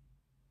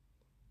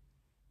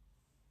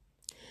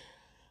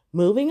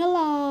 Moving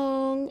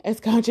along, as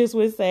Conscious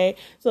would say.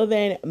 So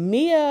then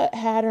Mia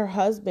had her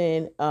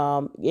husband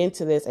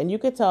into this, and you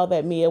could tell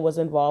that Mia was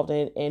involved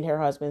in her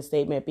husband's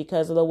statement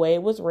because of the way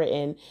it was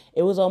written.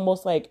 It was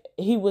almost like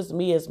he was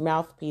Mia's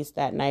mouthpiece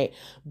that night.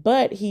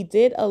 But he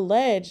did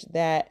allege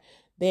that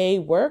they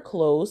were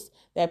close,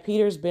 that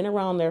Peter's been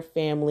around their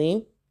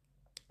family,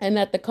 and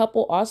that the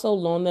couple also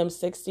loaned him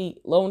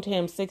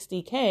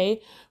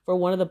 $60K for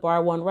one of the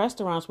Bar One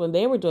restaurants when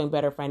they were doing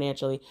better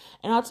financially.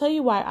 And I'll tell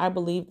you why I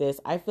believe this.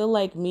 I feel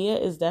like Mia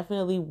is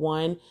definitely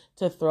one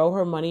to throw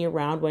her money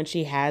around when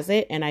she has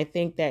it. And I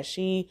think that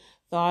she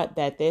thought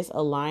that this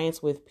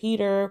alliance with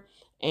Peter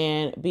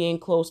and being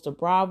close to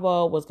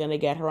Bravo was going to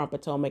get her on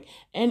Potomac.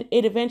 And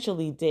it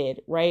eventually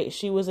did, right?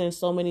 She was in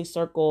so many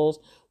circles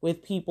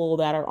with people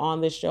that are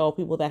on the show,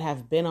 people that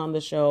have been on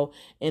the show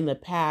in the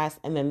past.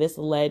 And then this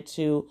led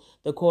to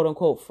the quote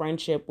unquote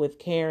friendship with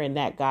Karen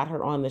that got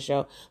her on the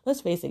show.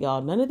 Let's face it,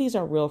 y'all, none of these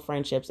are real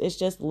friendships. It's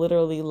just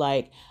literally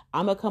like,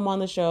 I'm going to come on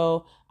the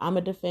show, I'm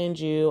going to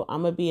defend you,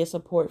 I'm going to be a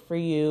support for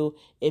you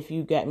if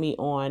you get me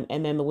on.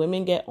 And then the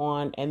women get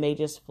on and they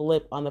just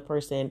flip on the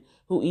person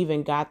who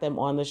even got them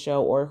on the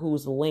show or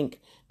whose link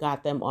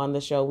got them on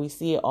the show. We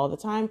see it all the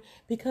time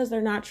because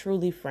they're not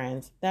truly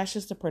friends. That's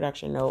just a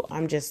production note.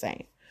 I'm just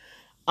saying.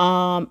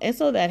 And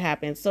so that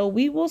happened. So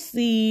we will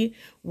see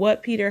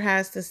what Peter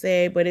has to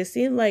say, but it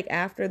seemed like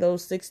after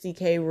those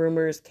 $60K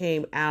rumors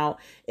came out,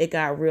 it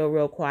got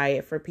real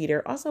quiet for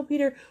Peter. Also,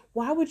 Peter,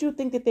 why would you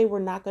think that they were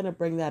not going to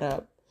bring that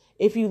up?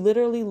 If you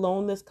literally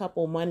loan this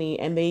couple money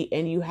and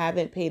you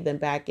haven't paid them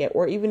back yet,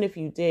 or even if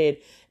you did,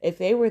 if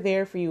they were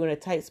there for you in a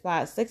tight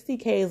spot,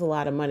 $60K is a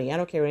lot of money. I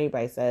don't care what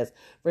anybody says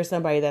for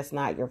somebody that's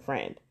not your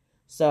friend.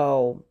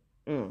 So,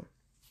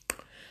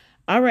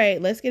 All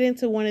right, let's get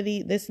into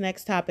this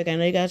next topic. I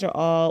know you guys are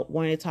all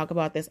wanting to talk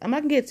about this. I'm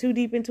not going to get too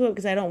deep into it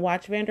because I don't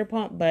watch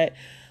Vanderpump, but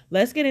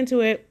let's get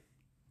into it.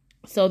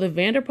 So the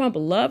Vanderpump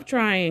love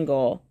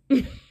triangle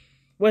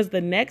was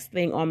the next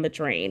thing on the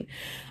train.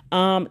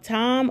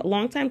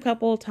 Longtime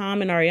couple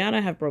Tom and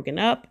Ariana have broken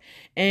up,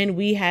 and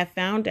we have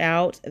found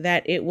out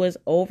that it was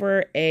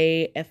over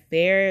a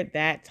affair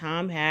that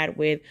Tom had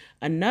with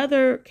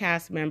another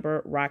cast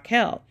member,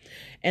 Raquel.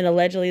 And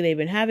allegedly they've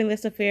been having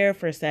this affair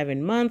for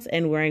 7 months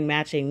and wearing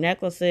matching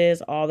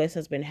necklaces. All this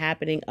has been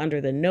happening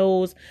under the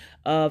nose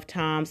of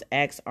Tom's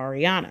ex,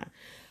 Ariana.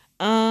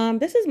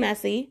 This is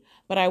messy,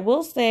 but I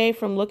will say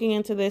from looking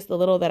into this, the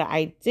little that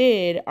I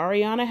did,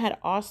 Ariana had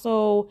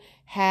also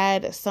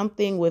had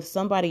something with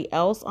somebody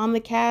else on the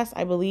cast.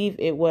 I believe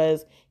it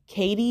was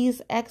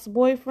Katie's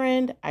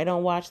ex-boyfriend. I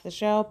don't watch the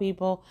show,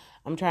 people.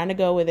 I'm trying to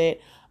go with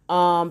it,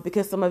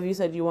 because some of you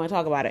said you want to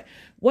talk about it.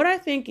 What I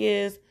think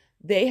is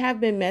they have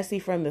been messy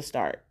from the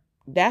start.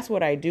 That's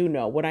what I do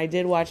know. When I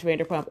did watch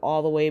Vanderpump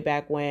all the way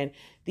back when,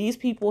 these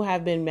people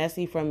have been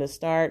messy from the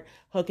start,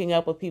 hooking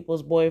up with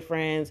people's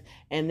boyfriends.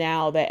 And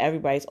now that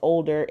everybody's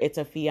older, it's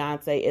a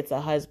fiance, it's a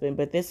husband.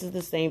 But this is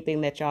the same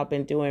thing that y'all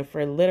been doing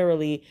for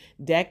literally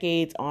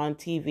decades on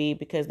TV,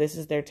 because this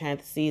is their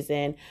 10th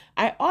season.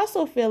 I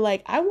also feel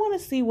like I want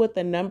to see what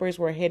the numbers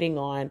were hitting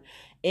on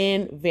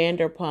in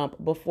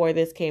Vanderpump before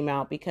this came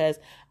out, because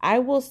I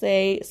will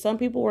say some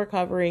people were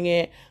covering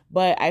it,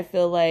 but I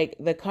feel like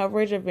the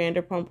coverage of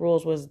Vanderpump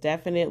Rules was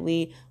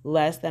definitely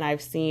less than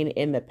I've seen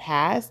in the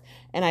past.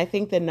 And I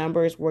think the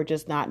numbers were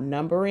just not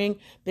numbering.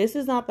 This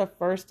is not the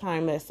first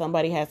time that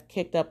somebody has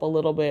kicked up a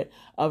little bit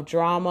of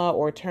drama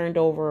or turned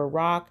over a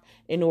rock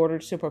in order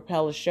to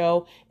propel a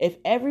show. If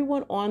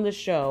everyone on the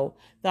show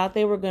thought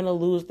they were going to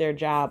lose their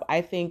job,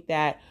 I think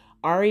that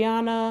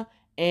Ariana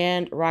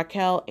and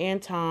Raquel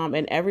and Tom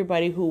and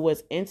everybody who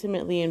was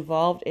intimately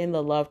involved in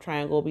the love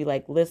triangle be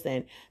like,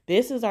 listen,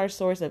 this is our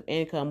source of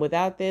income.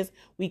 Without this,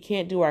 we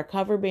can't do our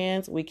cover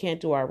bands. We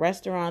can't do our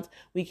restaurants.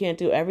 We can't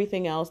do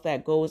everything else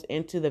that goes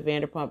into the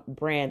Vanderpump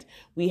brand.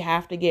 We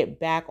have to get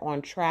back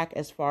on track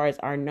as far as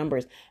our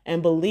numbers.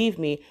 And believe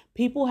me,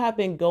 people have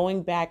been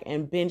going back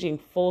and binging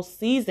full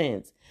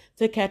seasons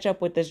to catch up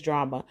with this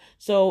drama.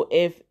 So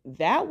if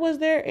that was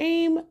their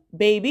aim,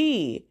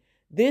 baby,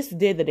 this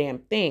did the damn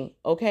thing,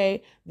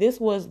 okay? This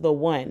was the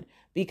one,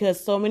 because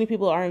so many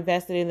people are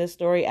invested in this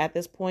story at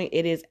this point.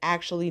 It is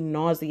actually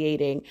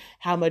nauseating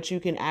how much you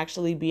can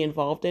actually be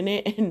involved in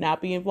it and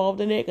not be involved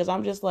in it, because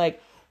I'm just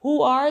like,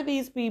 who are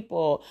these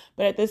people?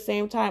 But at the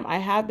same time, I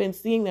have been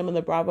seeing them in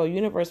the Bravo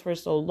universe for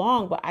so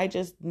long, but I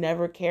just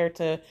never cared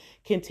to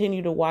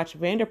continue to watch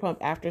Vanderpump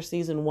after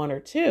season 1 or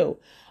 2.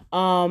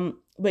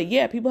 But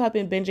yeah, people have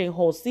been binging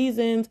whole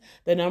seasons.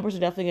 The numbers are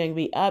definitely going to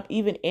be up.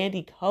 Even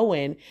Andy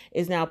Cohen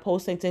is now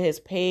posting to his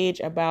page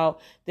about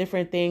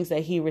different things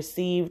that he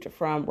received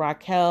from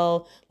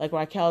Raquel. Like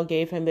Raquel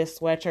gave him this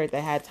sweatshirt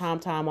that had Tom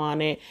Tom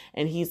on it.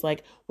 And he's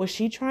like, was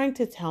she trying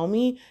to tell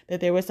me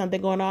that there was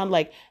something going on?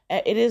 Like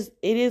it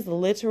is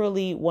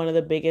literally one of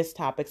the biggest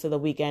topics of the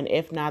weekend,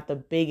 if not the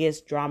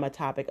biggest drama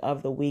topic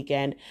of the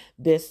weekend,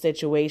 this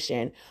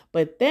situation.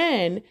 But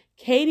then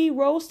Katie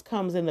Roast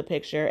comes in the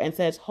picture and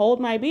says, hold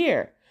my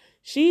beer.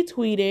 She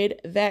tweeted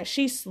that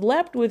she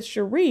slept with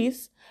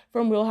Charisse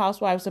from Real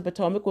Housewives of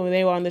Potomac when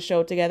they were on the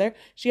show together.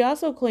 She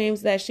also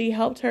claims that she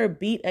helped her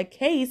beat a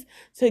case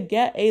to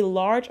get a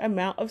large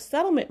amount of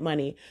settlement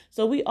money.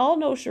 So we all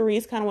know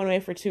Charisse kind of went away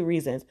for 2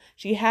 reasons.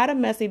 She had a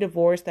messy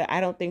divorce that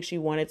I don't think she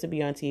wanted to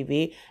be on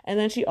TV. And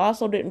then she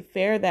also didn't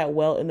fare that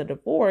well in the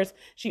divorce.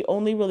 She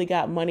only really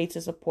got money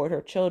to support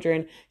her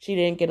children. She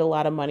didn't get a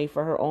lot of money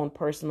for her own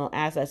personal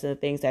assets and the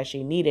things that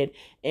she needed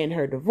in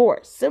her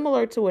divorce.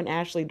 Similar to an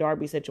Ashley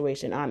Darby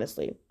situation,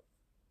 honestly.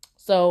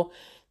 So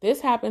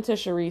this happened to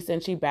Charisse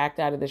and she backed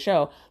out of the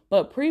show.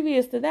 But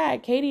previous to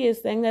that, Katie is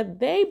saying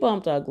that they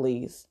bumped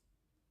uglies.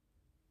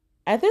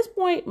 At this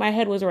point, my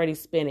head was already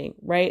spinning,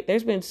 right?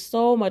 There's been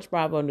so much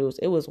Bravo news.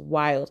 It was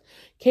wild.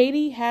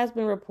 Katie has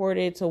been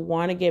reported to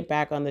want to get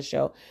back on the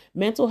show.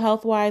 Mental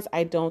health wise,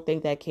 I don't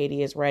think that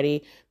Katie is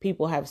ready.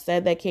 People have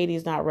said that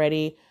Katie's not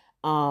ready.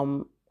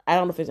 I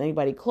don't know if there's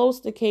anybody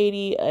close to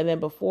Katie. And then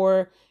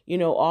before,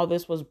 all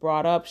this was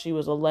brought up, she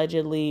was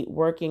allegedly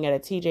working at a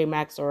TJ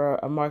Maxx or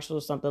a Marshall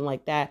or something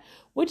like that,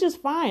 which is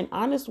fine.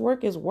 Honest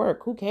work is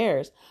work. Who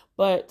cares?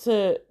 But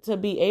to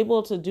be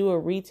able to do a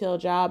retail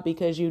job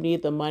because you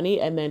need the money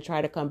and then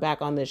try to come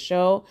back on this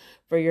show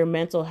for your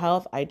mental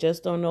health, I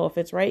just don't know if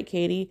it's right,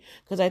 Katie,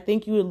 because I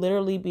think you would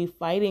literally be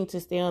fighting to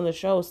stay on the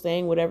show,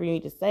 saying whatever you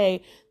need to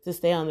say to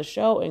stay on the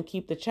show and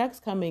keep the checks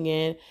coming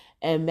in.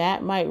 And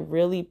that might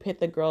really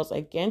pit the girls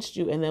against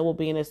you. And then we'll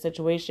be in a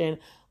situation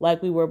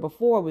like we were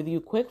before with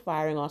you quick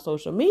firing on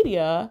social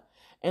media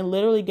and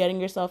literally getting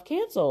yourself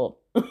canceled.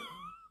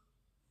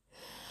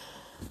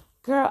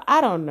 Girl, I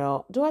don't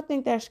know. Do I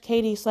think that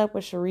Katie slept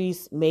with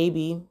Charisse?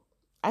 Maybe.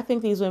 I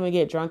think these women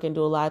get drunk and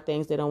do a lot of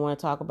things they don't want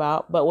to talk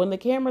about. But when the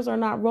cameras are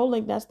not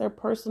rolling, that's their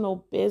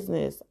personal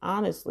business.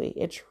 Honestly,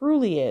 it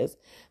truly is.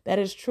 That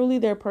is truly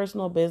their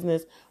personal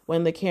business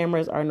when the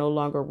cameras are no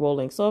longer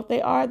rolling. So if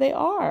they are, they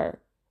are.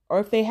 Or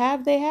if they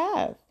have, they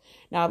have.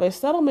 Now, there's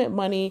settlement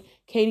money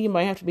Katie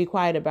might have to be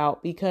quiet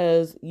about,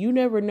 because you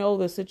never know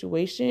the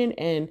situation.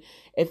 And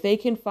if they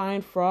can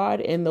find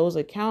fraud in those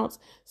accounts,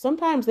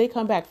 sometimes they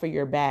come back for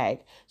your bag.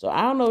 So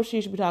I don't know if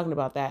she should be talking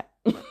about that.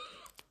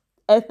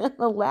 And then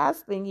the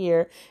last thing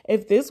here,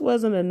 if this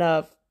wasn't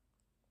enough,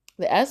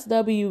 the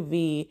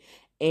SWV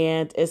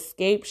and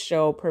Escape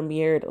show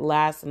premiered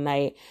last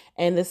night,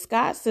 and the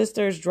Scott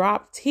sisters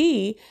dropped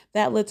tea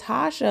that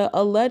Latasha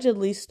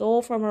allegedly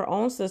stole from her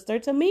own sister,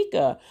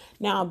 Tamika.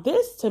 Now,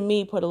 this to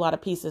me put a lot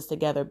of pieces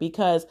together,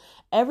 because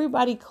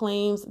everybody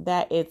claims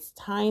that it's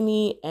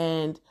Tiny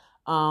and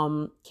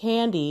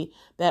Candy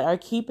that are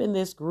keeping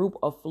this group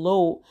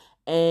afloat,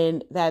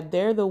 and that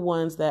they're the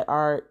ones that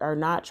are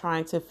not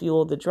trying to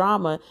fuel the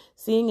drama.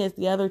 Seeing as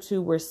the other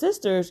two were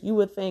sisters, you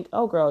would think,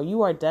 oh girl,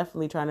 you are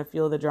definitely trying to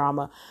fuel the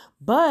drama.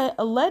 But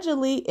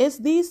allegedly, it's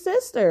these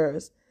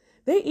sisters.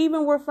 They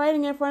even were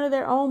fighting in front of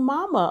their own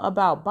mama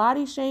about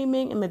body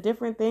shaming and the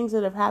different things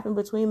that have happened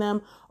between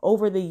them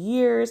over the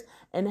years,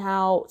 and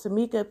how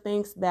Tamika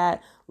thinks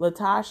that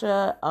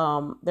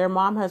Latasha, their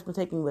mom has been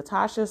taking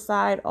Latasha's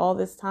side all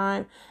this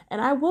time. And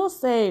I will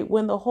say,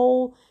 when the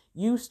whole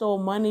 "you stole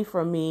money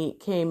from me"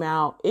 came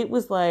out, it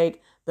was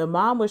like the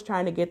mom was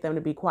trying to get them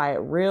to be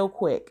quiet real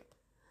quick,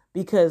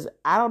 because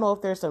I don't know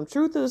if there's some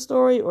truth to the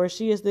story, or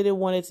she just didn't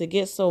want it to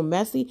get so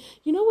messy.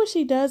 You know what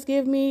she does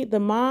give me? Their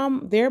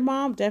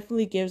mom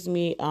definitely gives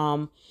me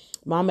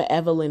Mama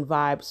Evelyn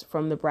vibes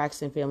from the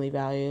Braxton Family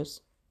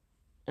Values.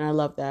 And I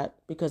love that,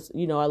 because,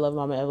 I love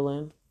Mama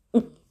Evelyn.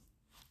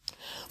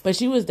 But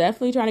she was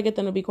definitely trying to get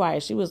them to be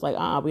quiet. She was like,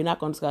 we're not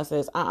going to discuss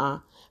this.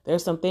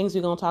 There's some things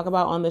we're going to talk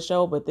about on the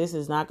show, but this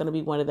is not going to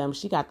be one of them.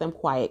 She got them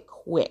quiet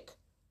quick.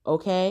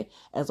 Okay?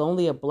 As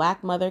only a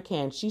Black mother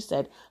can. She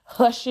said,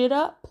 hush it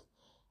up.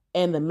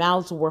 And the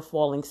mouths were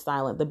falling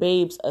silent. The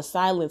babes, a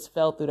silence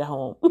fell through the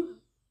home.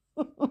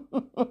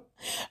 A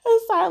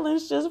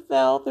silence just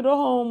fell through the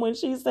home when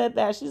she said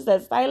that. She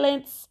said,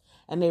 silence.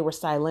 And they were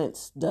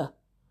silenced. Duh.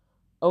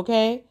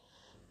 Okay?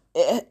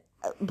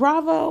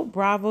 Bravo,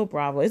 bravo,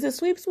 bravo. Is it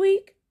sweeps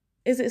week?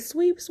 Is it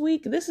sweeps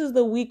week? This is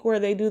the week where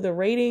they do the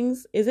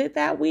ratings. Is it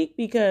that week?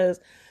 Because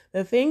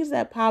the things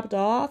that popped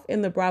off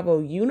in the Bravo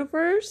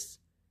universe,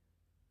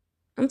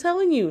 I'm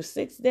telling you,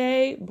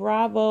 6-day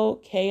Bravo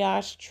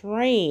chaos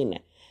train.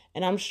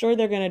 And I'm sure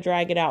they're going to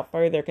drag it out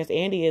further, because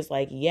Andy is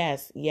like,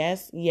 yes,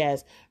 yes,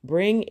 yes.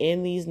 Bring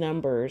in these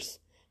numbers.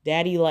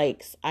 Daddy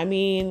likes. I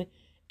mean,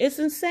 it's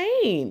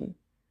insane.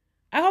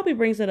 I hope he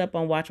brings it up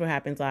on Watch What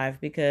Happens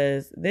Live,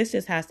 because this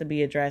just has to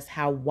be addressed,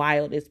 how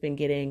wild it's been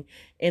getting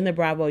in the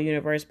Bravo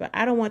universe. But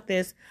I don't want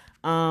this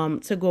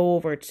to go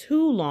over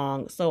too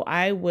long, so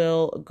I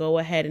will go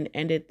ahead and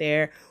end it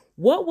there.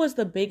 What was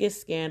the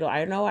biggest scandal?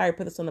 I know I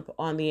put this on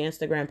the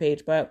Instagram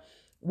page, but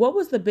what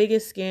was the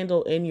biggest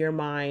scandal in your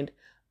mind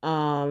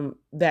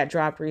that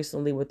dropped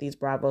recently with these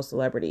Bravo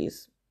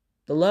celebrities?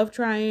 The love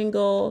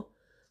triangle,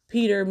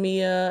 Peter,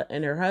 Mia,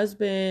 and her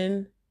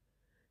husband,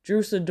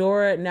 Drew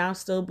Sidora now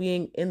still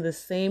being in the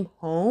same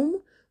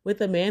home with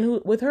a man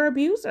with her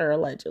abuser,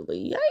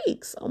 allegedly.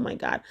 Yikes. Oh my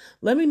God.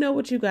 Let me know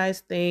what you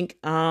guys think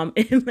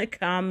in the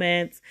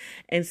comments,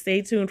 and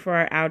stay tuned for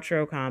our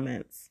outro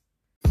comments.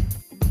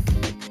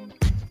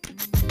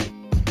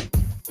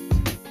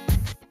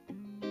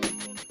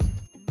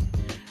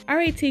 All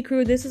right, T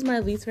Crew, this is my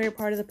least favorite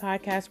part of the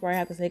podcast, where I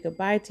have to say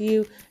goodbye to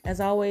you. As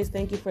always,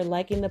 thank you for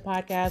liking the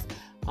podcast,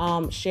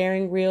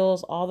 sharing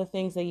reels, all the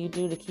things that you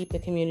do to keep the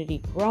community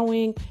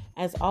growing.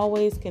 As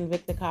always,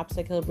 convict the cops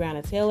that killed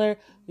Breonna Taylor.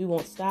 We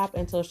won't stop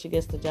until she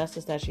gets the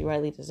justice that she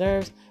rightly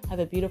deserves. Have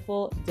a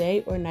beautiful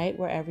day or night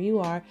wherever you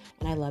are,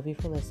 and I love you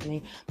for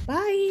listening.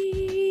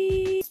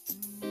 Bye.